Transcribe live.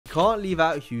can't leave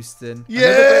out Houston.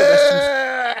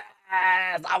 Yes!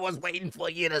 I was waiting for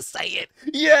you to say it.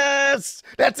 Yes!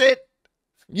 That's it.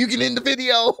 You can end the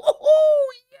video.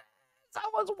 Oh, yes! I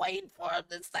was waiting for him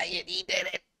to say it. He did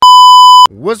it.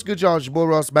 What's good, y'all? It's your boy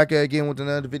Ross back here again with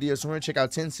another video. So we're gonna check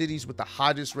out 10 cities with the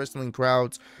hottest wrestling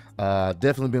crowds.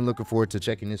 Definitely been looking forward to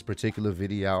checking this particular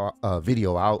video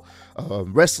out.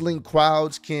 Wrestling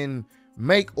crowds can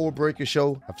make or break a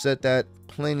show. I've said that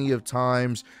plenty of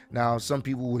times. Now, some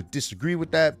people would disagree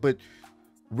with that, but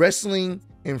wrestling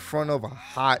in front of a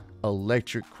hot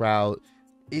electric crowd,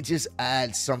 it just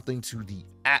adds something to the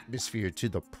atmosphere, to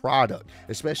the product,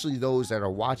 especially those that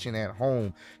are watching at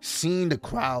home, seeing the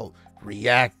crowd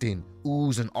reacting,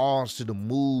 oohs and ahs to the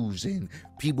moves and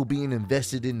people being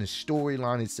invested in the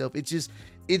storyline itself.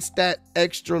 It's that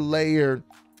extra layer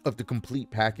of the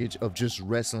complete package of just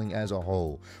wrestling as a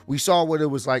whole. We saw what it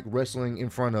was like wrestling in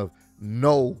front of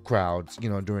no crowds, you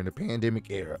know, during the pandemic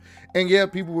era. And yeah,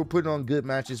 people were putting on good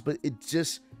matches, but it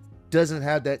just doesn't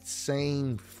have that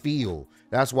same feel.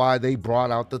 That's why they brought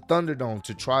out the Thunderdome,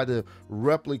 to try to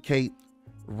replicate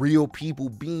real people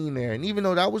being there. And even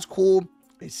though that was cool,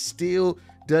 it still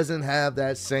doesn't have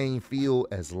that same feel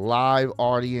as live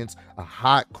audience, a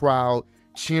hot crowd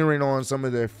cheering on some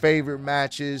of their favorite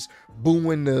matches,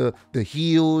 booing the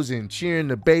heels and cheering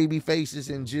the baby faces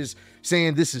and just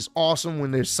saying this is awesome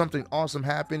when there's something awesome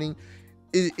happening.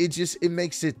 It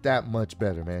makes it that much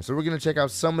better, man. So we're gonna check out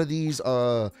some of these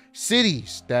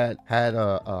cities that had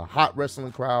a hot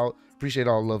wrestling crowd. Appreciate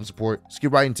all the love and support. Let's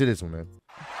get right into this one, man.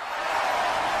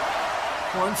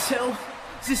 1, 2,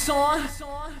 is this on?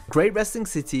 Great Wrestling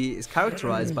City is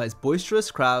characterized by its boisterous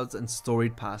crowds and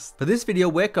storied past. For this video,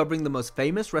 we're covering the most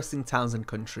famous wrestling towns and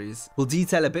countries. We'll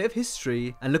detail a bit of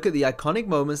history and look at the iconic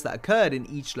moments that occurred in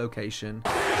each location.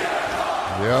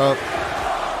 Yep.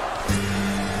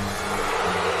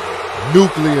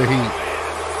 Nuclear heat.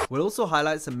 We'll also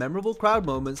highlight some memorable crowd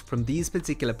moments from these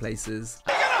particular places.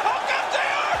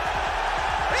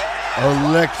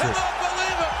 Electric.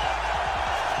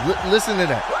 Listen to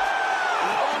that.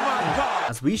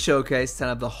 As we showcase 10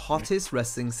 of the hottest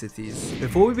wrestling cities.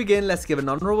 Before we begin, let's give an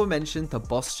honorable mention to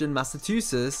Boston,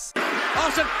 Massachusetts.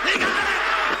 Austin, he got it!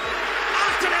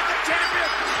 Austin is the champion!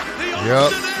 The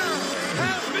Yep.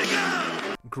 has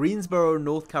begun! Greensboro,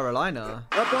 North Carolina.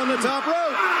 Up on the top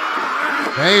rope!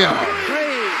 Damn.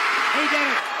 Three! He did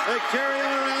it! They carry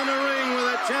on around the ring with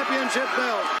a championship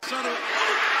belt.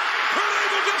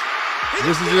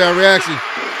 Listen to that reaction.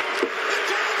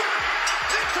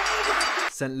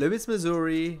 St. Louis,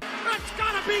 Missouri. That's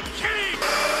gotta be King!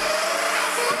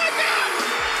 Oh my God!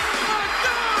 Oh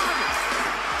God!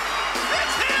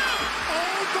 It's him!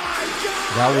 Oh my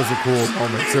God! That was a cool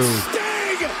moment too.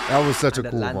 Sting! That was such a And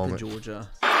cool Atlanta, moment. Georgia.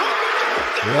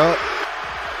 Yep.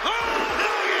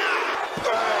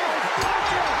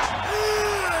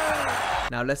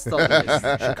 Now let's start with this.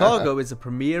 Chicago is a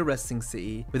premier wrestling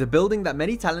city with a building that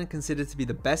many talent consider to be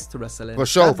the best to wrestle in. For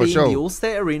sure, that for being sure. the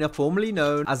All-State Arena, formerly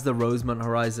known as the Rosemont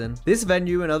Horizon. This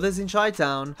venue and others in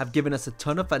Chi-Town have given us a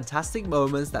ton of fantastic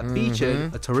moments that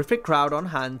featured a terrific crowd on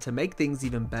hand to make things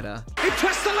even better. He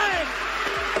twists the leg!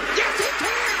 Yes, he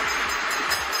can!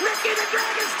 Ricky the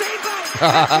Dragon Steamboat!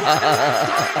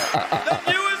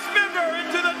 The newest member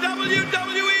into the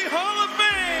WWE Hall of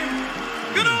Fame!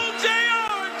 Good old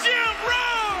JR, Jim Ross!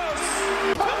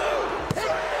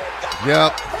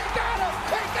 Yep.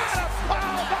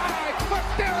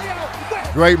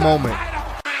 Great moment. Look at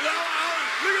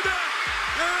that!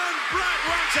 And Brett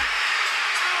runs it!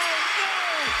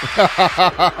 Oh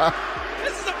no!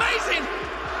 This is amazing!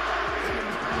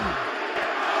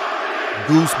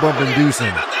 Goosebump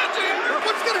inducing.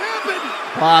 What's gonna happen?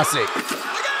 Classic.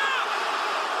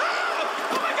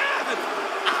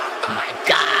 Oh my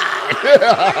God! Be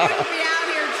out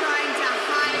here trying to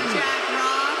hijack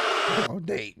Raw. Oh,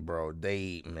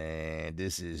 date, man.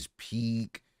 This is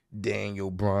peak Daniel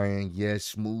Bryan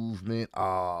yes movement.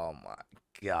 Oh my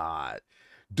God.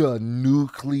 The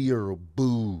nuclear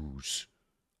booze.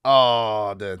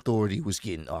 Oh, the Authority was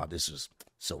getting, oh, this was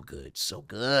so good. So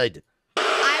good.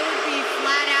 I would be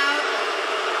flat out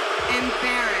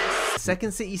embarrassed.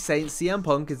 Second City Saint CM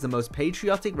Punk is the most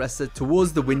patriotic wrestler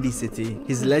towards the Windy City.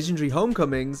 His legendary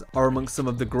homecomings are amongst some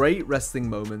of the great wrestling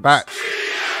moments. Back.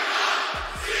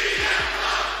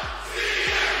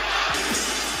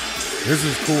 This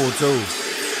is cool too.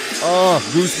 Oh,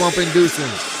 goosebump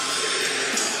inducing.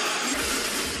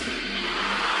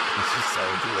 This is so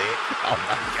lit. Oh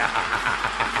my God.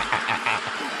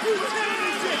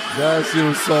 That shit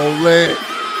was so lit.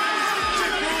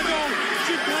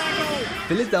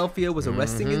 Philadelphia was a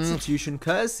wrestling institution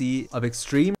courtesy of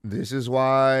Extreme. This is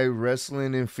why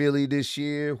wrestling in Philly this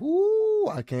year, whoo,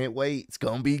 I can't wait. It's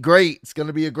going to be great. It's going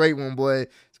to be a great one, boy.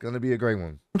 It's going to be a great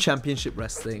one. Championship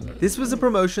Wrestling. This was a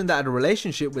promotion that had a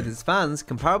relationship with its fans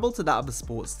comparable to that of a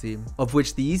sports team, of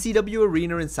which the ECW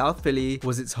Arena in South Philly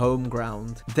was its home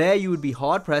ground. There you would be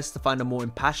hard pressed to find a more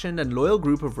impassioned and loyal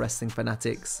group of wrestling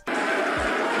fanatics.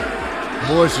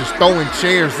 Boys just throwing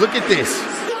chairs. Look at this.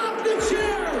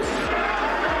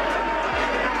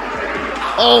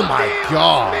 Oh my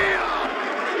God.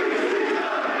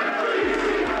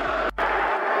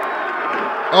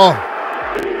 Oh.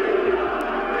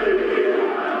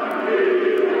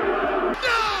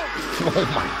 Oh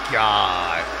my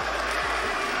God.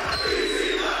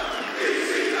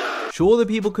 Sure, the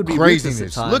people could be craziness.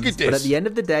 Ruthless at times, Look at this. But at the end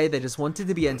of the day, they just wanted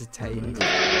to be entertained.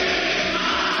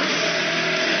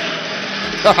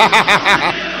 He's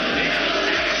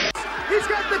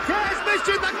got the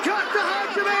transmission, the cut, the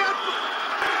Hajime.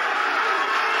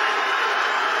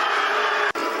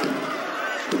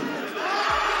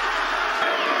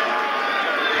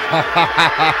 It's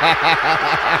over!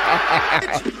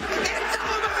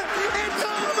 It's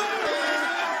over!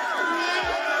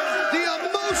 The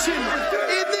emotion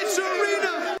in this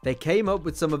arena! They came up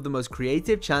with some of the most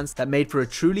creative chants that made for a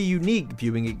truly unique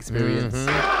viewing experience.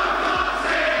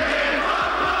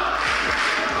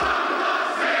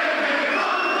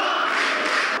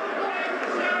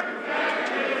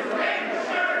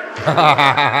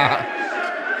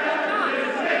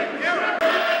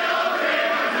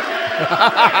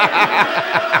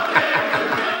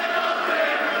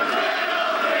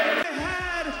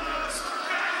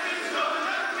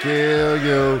 Kill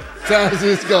you. Taz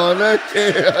is gonna kill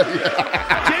you.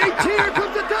 JT, here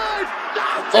comes the dive!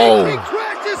 Oh. JT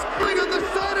crashes spring on the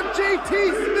side of JT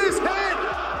Smith's head!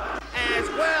 As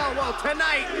well,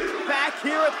 tonight, back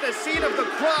here at the scene of the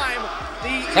crime,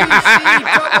 the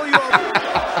ECW.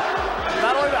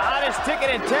 Not only the hottest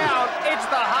ticket in town, it's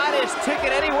the hottest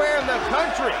ticket anywhere in the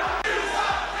country.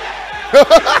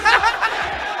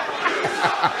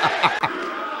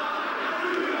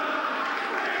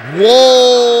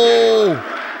 Whoa!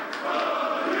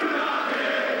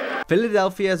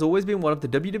 Philadelphia has always been one of the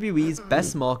WWE's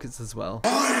best markets as well.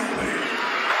 Finally,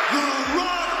 The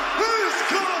Rock has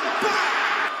come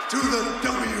back to the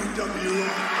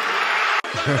WWE.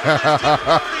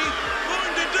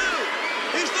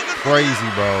 Crazy,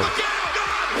 bro.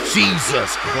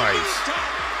 Jesus Christ.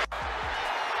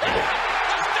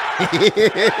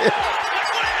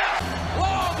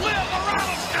 Long live the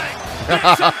rattlesnake!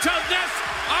 Into this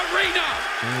arena!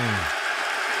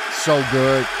 So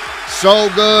good. So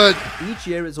good. Each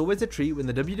year it's always a treat when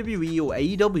the WWE or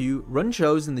AEW run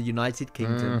shows in the United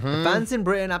Kingdom. The fans in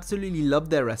Britain absolutely love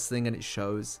their wrestling and it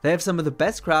shows. They have some of the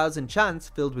best crowds and chants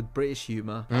filled with British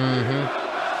humour. By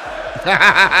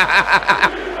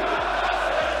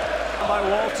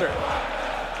Walter.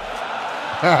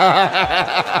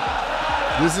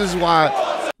 This is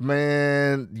why,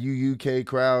 man, you UK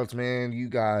crowds, man, you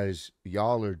guys,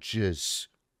 y'all are just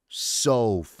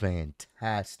so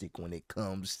fantastic when it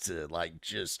comes to like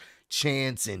just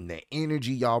chants and the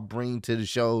energy y'all bring to the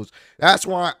shows. That's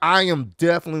why I am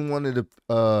definitely one of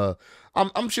the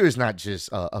I'm sure it's not just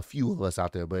a few of us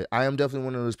out there, but I am definitely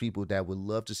one of those people that would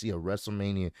love to see a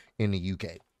WrestleMania in the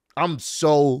UK. I'm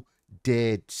so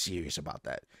dead serious about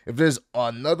that. If there's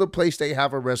another place they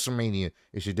have a WrestleMania,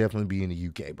 it should definitely be in the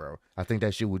UK, bro. I think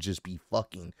that shit would just be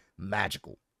fucking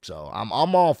magical. So I'm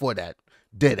all for that.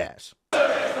 Dead ass.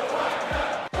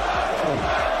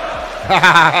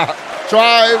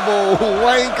 Tribal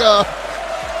wanker.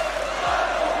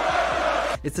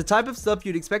 It's the type of stuff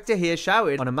you'd expect to hear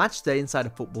shouted on a match day inside a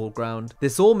football ground.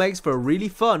 This all makes for a really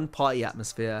fun party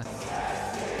atmosphere.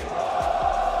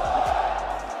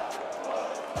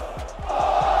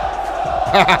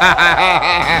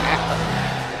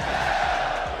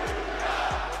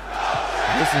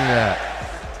 Listen to that.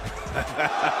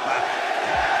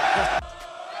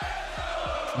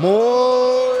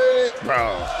 More,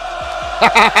 bro.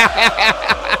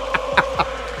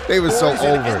 They were so over.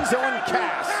 Enzo and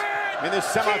Cass in this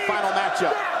semifinal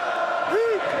matchup.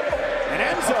 And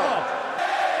Enzo.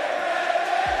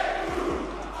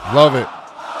 Love it.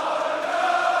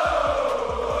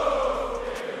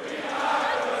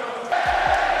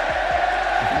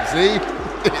 See?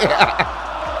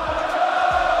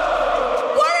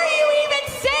 What are you even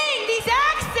saying? These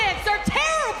accents are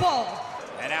terrible.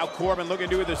 And now Corbin looking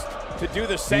to do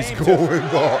the same. He's going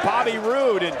off. Bobby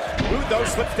Roode, and Roode though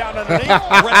slips down underneath.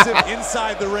 Aggressive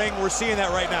inside the ring. We're seeing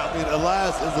that right now. I mean,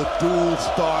 Elias is a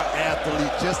dual-star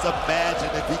athlete. Just imagine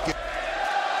if he could.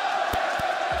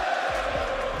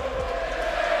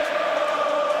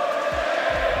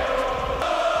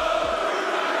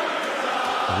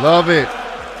 Love it.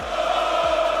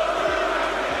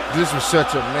 This was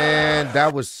such a, man,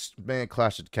 that was, man,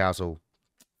 Clash at the Castle.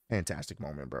 Fantastic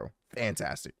moment, bro.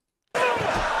 Fantastic.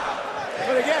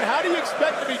 But again, how do you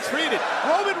expect to be treated?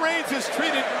 Roman Reigns has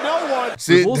treated no one.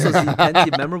 We've also seen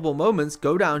plenty of memorable moments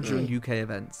go down during UK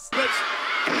events.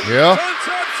 Yeah.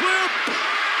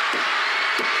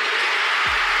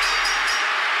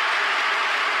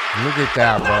 Look at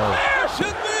that, bro.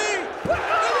 Should be. It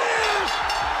is.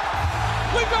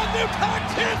 We got new tag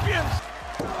champions.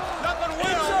 Nothing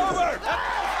will. It's over.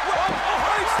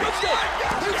 He switched it.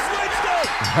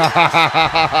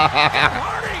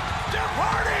 Jeff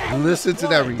Hardy. Listen to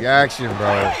that reaction,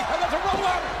 bro.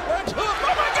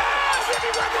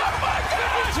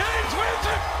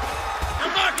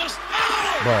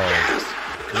 Bro,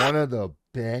 one of the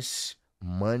best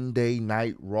Monday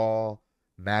Night Raw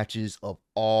matches of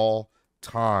all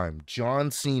time.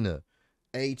 John Cena,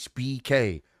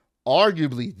 HBK.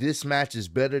 Arguably, this match is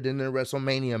better than the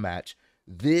WrestleMania match.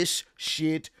 This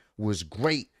shit was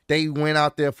great. They went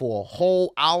out there for a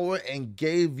whole hour and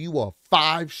gave you a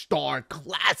 5-star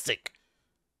classic.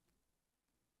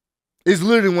 It's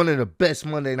literally one of the best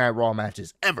Monday Night Raw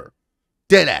matches ever.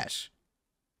 Deadass.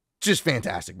 Just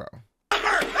fantastic, bro.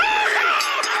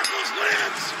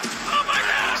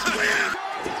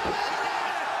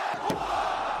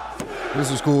 This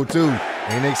was cool too.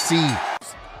 NXT.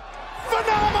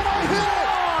 Phenomenal hit!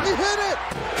 He hit it!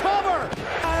 Cover!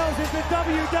 Styles is the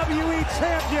WWE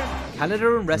champion.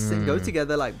 Canada and wrestling go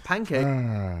together like pancakes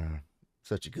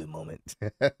Such a good moment.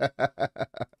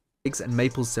 and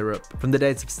maple syrup. From the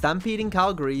days of Stampede in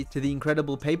Calgary to the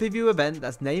incredible pay-per-view event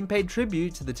that's name-paid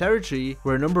tribute to the territory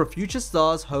where a number of future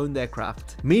stars honed their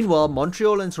craft. Meanwhile,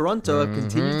 Montreal and Toronto have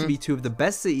continued to be two of the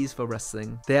best cities for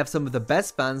wrestling. They have some of the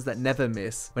best fans that never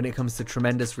miss when it comes to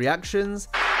tremendous reactions.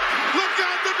 Look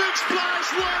out, the big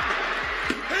splash one!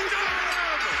 He got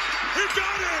him! He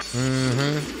got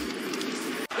it!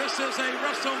 This is a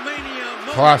WrestleMania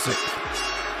moment. Classic.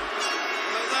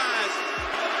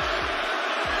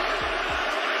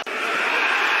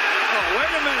 Oh,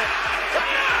 wait a minute.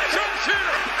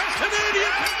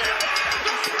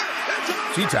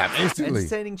 She tapped instantly.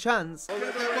 Entertaining chants. Well,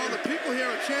 the people here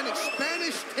are chanting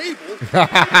Spanish table.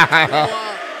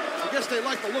 I guess they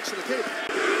like the looks of the table.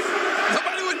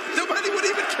 Nobody would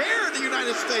even care in the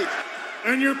United States.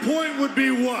 And your point would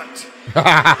be what?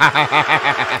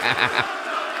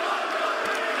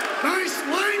 Nice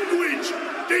language.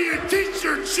 Do you teach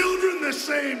your children the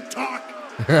same talk?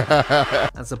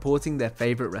 And supporting their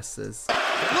favorite wrestlers.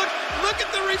 Look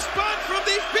at the response from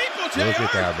these people, JR. Look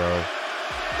at that, bro.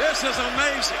 This is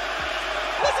amazing.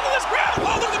 Listen to this crowd.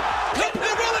 Oh, look at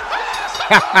they're rolling fast.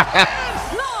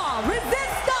 Law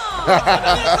resistance.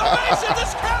 This is amazing.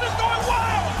 This crowd is going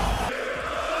wild.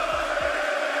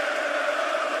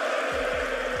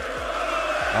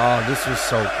 Oh, this was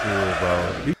so cool,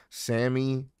 bro.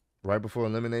 Sammy, right before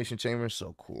Elimination Chamber,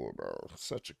 so cool, bro.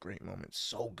 Such a great moment.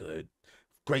 So good.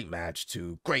 Great match,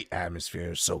 too. Great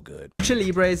atmosphere. So good. Lucha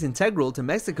Libre is integral to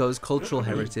Mexico's cultural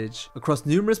heritage, across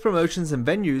numerous promotions and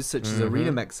venues such as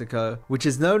Arena Mexico, which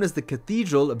is known as the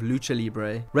Cathedral of Lucha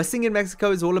Libre. Wrestling in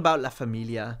Mexico is all about La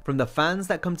Familia, from the fans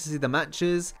that come to see the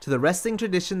matches, to the wrestling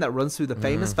tradition that runs through the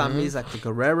famous families like the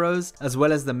Guerreros, as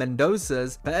well as the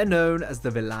Mendozas, better known as the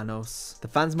Villanos. The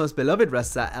fans' most beloved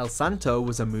wrestler, El Santo,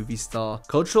 was a movie star,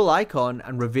 cultural icon,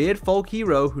 and revered folk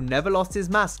hero who never lost his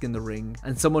mask in the ring,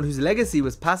 and someone whose legacy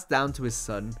was passed down to his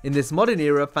son. In this modern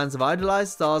era, fans have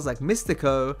idolized stars like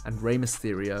Mystico and Rey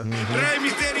Mysterio.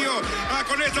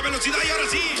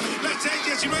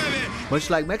 Much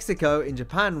like Mexico, in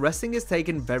Japan, wrestling is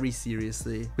taken very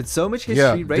seriously, with so much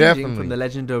history ranging from the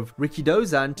legend of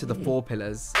Rikidozan to the Four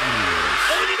Pillars.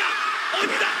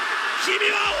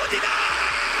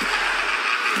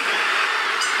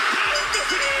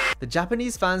 The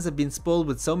Japanese fans have been spoiled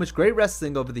with so much great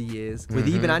wrestling over the years, with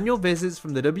even annual visits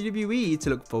from the WWE to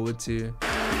look forward to.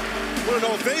 What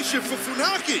an ovation for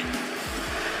Funaki.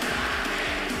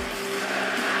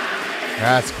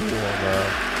 That's cool, bro.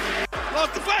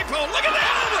 Off the flagpole. Look at that.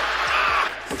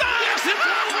 Yes, it's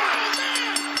over.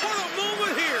 What a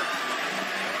moment here.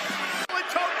 In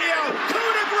Tokyo,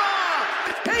 coup de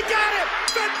grace. He got it.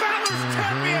 Finn Balor's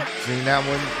champion. Seen that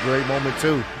one. Great moment,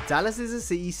 too. Dallas is a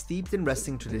city steeped in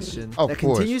wrestling tradition Of that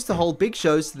course. continues to hold big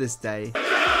shows to this day.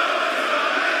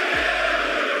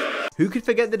 Who could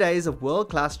forget the days of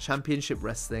world-class championship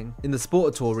wrestling in the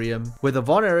Sportatorium, where the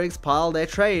Von Erichs piled their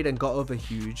trade and got over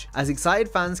huge, as excited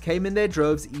fans came in their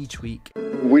droves each week.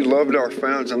 We loved our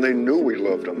fans, and they knew we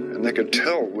loved them, and they could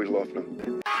tell we loved them.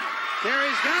 There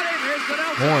he's got it. Here's the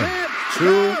Nelson 1,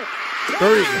 2, 3.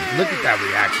 Look at that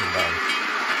reaction, bro.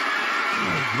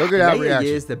 Look at that later reaction.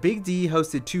 years, the Big D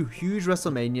hosted 2 huge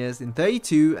WrestleManias in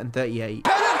 32 and 38.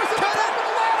 That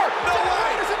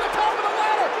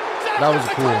was a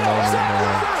cool moment,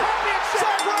 man.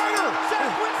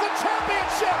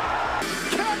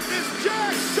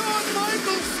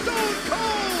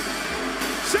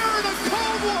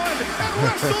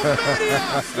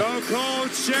 Stone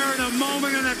Cold sharing a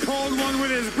moment and a cold one with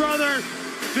his brother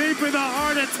deep in the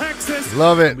heart of Texas.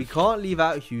 Love it. We can't leave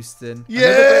out Houston.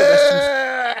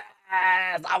 Yes!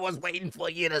 I was waiting for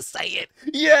you to say it.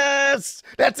 Yes!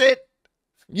 That's it.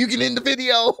 You can end the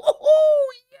video.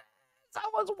 Oh, yes! I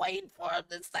was waiting for him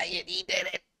to say it. He did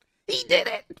it. He did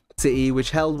it. City, which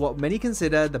held what many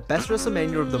consider the best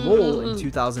WrestleMania of them all in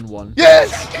 2001. Yes!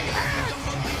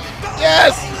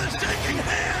 Yes!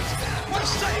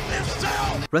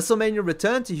 WrestleMania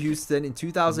returned to Houston in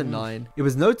 2009. It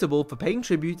was notable for paying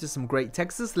tribute to some great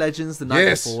Texas legends the night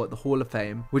before at the Hall of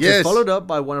Fame, which was followed up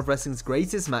by one of wrestling's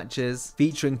greatest matches,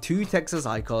 featuring 2 Texas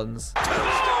icons. Oh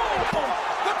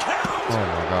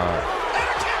my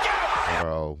God.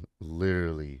 Bro,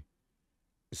 literally.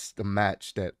 It's the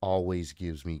match that always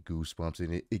gives me goosebumps,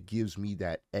 and it gives me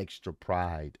that extra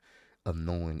pride of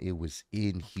knowing it was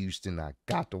in Houston. I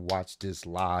got to watch this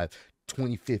live.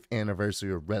 25th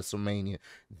anniversary of WrestleMania.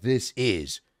 This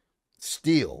is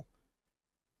still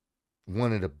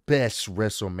one of the best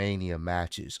WrestleMania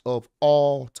matches of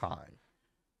all time.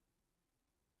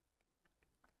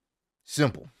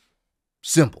 Simple.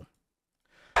 Simple.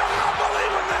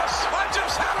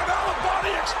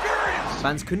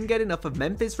 Fans couldn't get enough of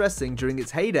Memphis wrestling during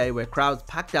its heyday, where crowds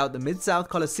packed out the Mid-South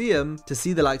Coliseum to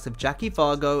see the likes of Jackie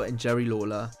Fargo and Jerry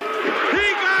Lawler.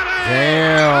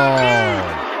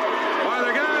 Damn.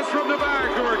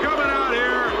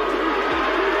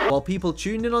 While people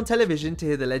tuned in on television to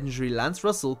hear the legendary Lance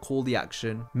Russell call the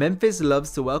action, Memphis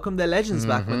loves to welcome their legends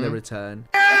back when they return.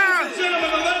 Yeah!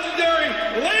 Gentlemen, the legendary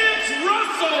Lance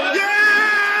Russell! Yeah!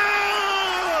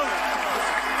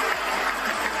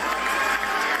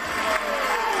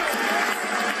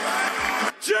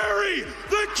 Jerry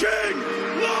the King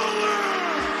Lawler!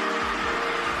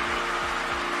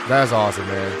 That's awesome,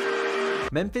 man.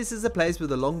 Memphis is a place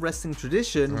with a long wrestling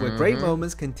tradition where great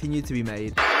moments continue to be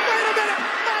made.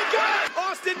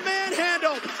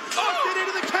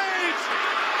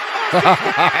 You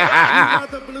got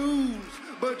the blues,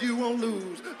 but you won't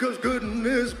lose, cause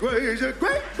goodness gracious,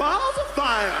 great balls of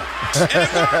fire.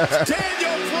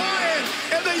 Daniel Bryan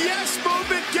and the Yes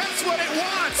Movement gets what it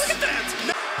wants. Look at that.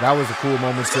 That was a cool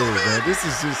moment too, man. This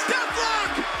is just.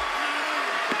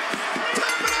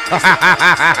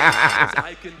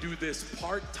 I can do this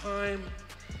part-time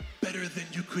better than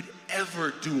you could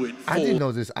ever do it. I didn't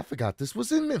know this. I forgot this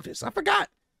was in Memphis. I forgot.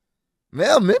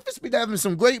 Well, Memphis been having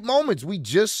some great moments. We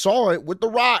just saw it with The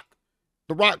Rock.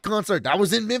 The Rock concert. That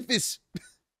was in Memphis.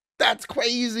 That's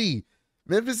crazy.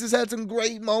 Memphis has had some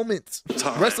great moments,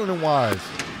 wrestling-wise.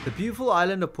 The beautiful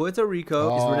island of Puerto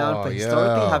Rico is renowned for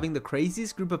historically having the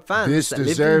craziest group of fans that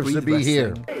deserves live and to breathe be here.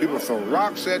 wrestling. People throw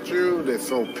rocks at you, they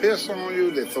throw piss on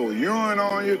you, they throw urine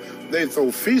on you, they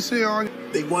throw feces on you.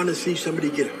 They want to see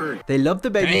somebody get hurt. They love the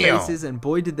baby faces, and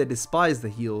boy did they despise the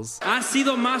heels. Ha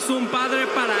sido más un padre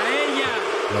para ella.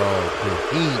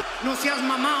 No seas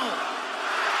mamao.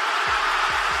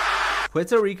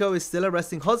 Puerto Rico is still a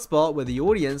wrestling hotspot where the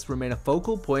audience remain a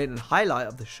focal point and highlight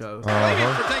of the show. Thank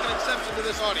you for taking exception to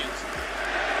this audience.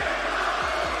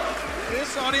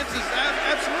 This audience is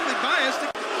absolutely biased.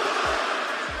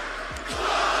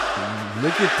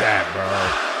 Look at that,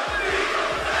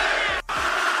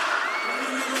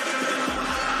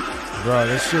 bro. Bro,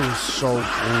 this shit was so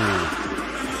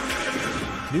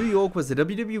cool. New York was the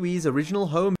WWE's original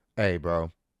home. Hey,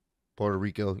 bro. Puerto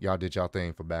Rico, y'all did y'all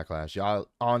thing for Backlash. Y'all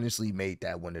honestly made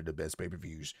that one of the best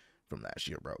pay-per-views from last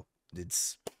year, bro.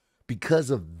 It's because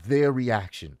of their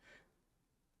reaction,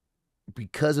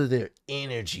 because of their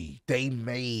energy. They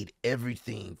made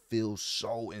everything feel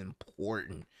so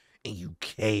important, and you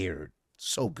cared.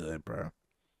 So good, bro.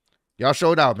 Y'all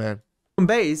showed out, man.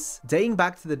 Base, dating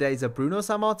back to the days of Bruno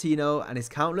Sammartino and his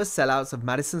countless sellouts of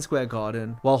Madison Square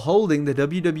Garden, while holding the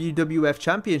WWF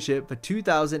Championship for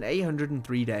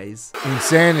 2,803 days.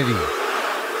 Insanity.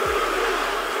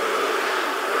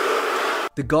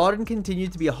 The Garden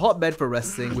continued to be a hotbed for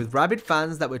wrestling, with rabid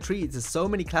fans that were treated to so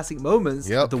many classic moments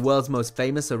at the world's most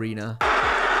famous arena.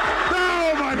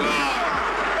 Oh my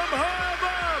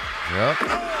God! Yep.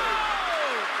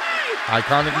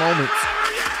 Iconic moments.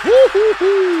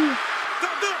 Woo-hoo-hoo.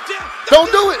 Don't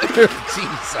do it! Jesus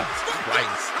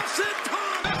Christ.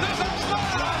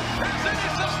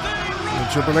 When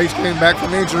Triple H came back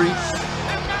from injury.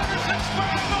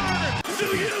 Do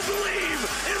you believe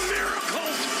in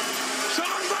miracles?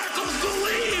 Shawn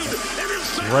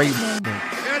great moment.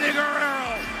 Eddie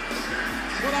Guerrero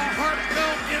with a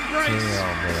heartfelt embrace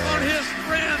on his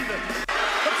friend. The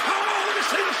power, let me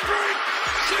see the strength.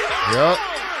 Yep.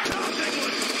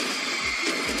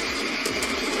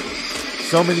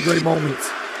 So many great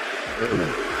moments.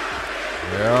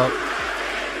 Yep.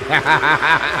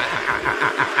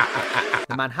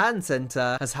 The Manhattan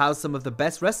Center has housed some of the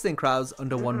best wrestling crowds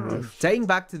under one roof, dating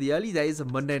back to the early days of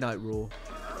Monday Night Raw.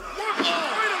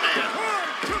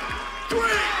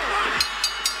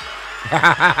 The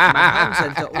Manhattan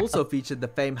Center also featured the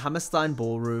famed Hammerstein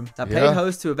Ballroom that paid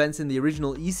host to events in the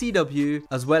original ECW,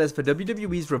 as well as for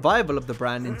WWE's revival of the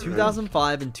brand in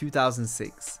 2005 and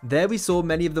 2006. There we saw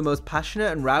many of the most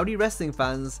passionate and rowdy wrestling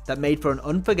fans that made for an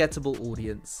unforgettable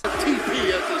audience. Yep.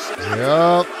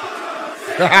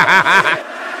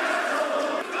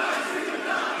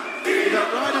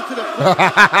 Right into the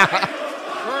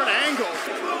Kurt Angle.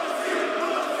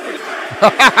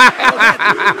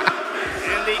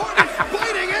 And the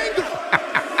fighting Angle.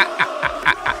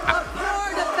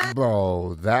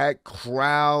 Bro, that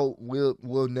crowd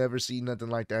will never see nothing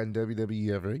like that in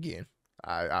WWE ever again.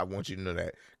 I want you to know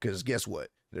that. Because guess what?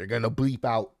 They're going to bleep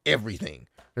out everything.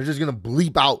 They're just going to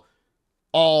bleep out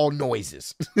all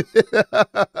noises. As we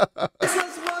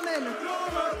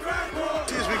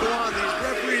go on, these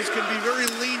referees can be very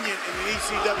lenient in the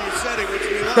ECW setting, which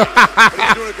we like. But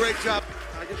he's doing a great job.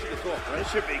 I guess you can talk, right? It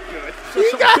should be good.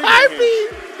 You got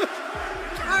herpes!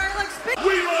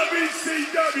 We love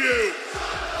ECW.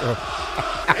 Oh,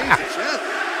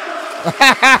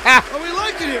 we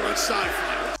like it here on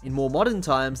Sci-Fi. In more modern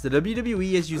times, the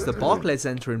WWE has used the Barclays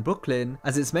Center in Brooklyn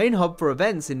as its main hub for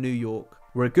events in New York,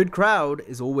 where a good crowd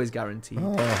is always guaranteed.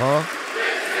 Underneath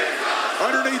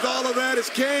all of that is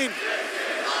Kane.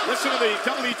 Listen to the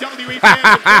WWE fans.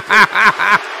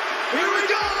 Here we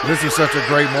go. This is such a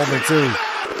great moment, too.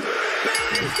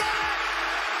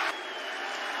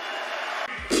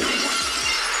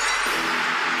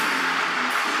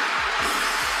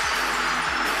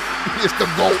 It's the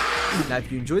vote. Now,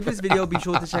 if you enjoyed this video, be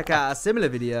sure to check out a similar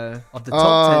video of the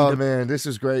top 10. Oh, man, this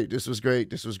is great. This was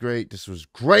great. This was great. This was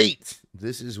great.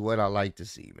 This is what I like to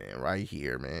see, man, right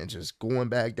here, man. Just going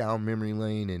back down memory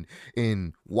lane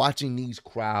and watching these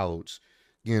crowds,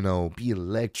 you know, be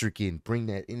electric and bring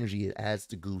that energy. It adds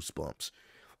to goosebumps.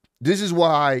 This is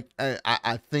why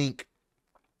I think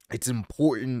it's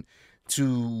important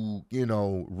to, you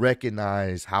know,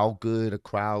 recognize how good a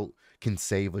crowd can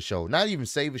save a show. Not even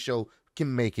save a show,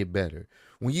 can make it better.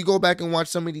 When you go back and watch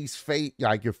some of these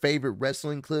like your favorite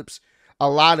wrestling clips, a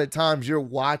lot of times you're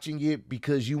watching it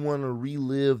because you want to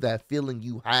relive that feeling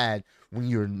you had when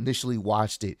you initially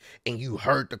watched it and you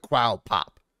heard the crowd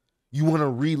pop. You want to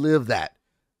relive that.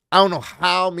 I don't know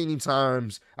how many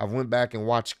times I went back and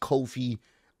watched Kofi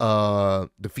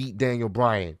defeat Daniel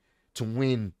Bryan to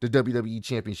win the WWE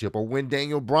Championship, or when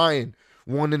Daniel Bryan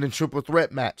won in a triple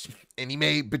threat match and he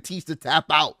made Batista tap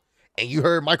out. And you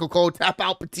heard Michael Cole tap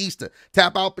out Batista,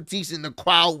 and the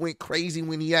crowd went crazy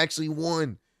when he actually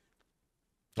won.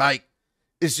 Like,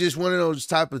 it's just one of those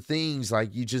type of things.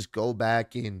 Like, you just go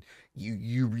back and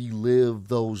you relive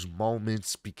those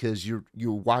moments because you're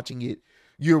watching it.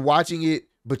 You're watching it,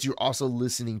 but you're also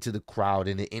listening to the crowd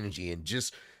and the energy, and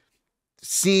just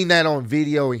seeing that on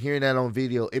video and hearing that on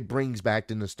video, it brings back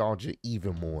the nostalgia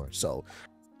even more. So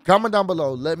comment down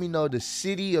below. Let me know the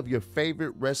city of your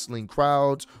favorite wrestling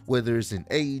crowds, whether it's in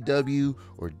AEW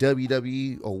or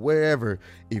WWE or wherever.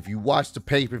 If you watch the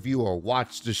pay-per-view or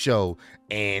watch the show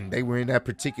and they were in that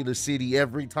particular city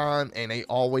every time and they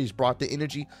always brought the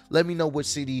energy, let me know what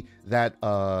city that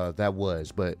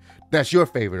was. But that's your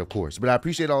favorite, of course. But I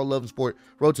appreciate all the love and support.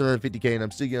 Road to 150K, and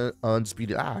I'm still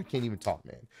undisputed. I can't even talk,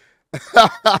 man.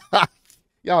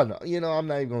 Y'all know, I'm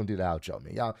not even gonna do the outro,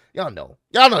 man. Y'all know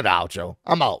the outro.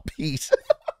 I'm out. Peace.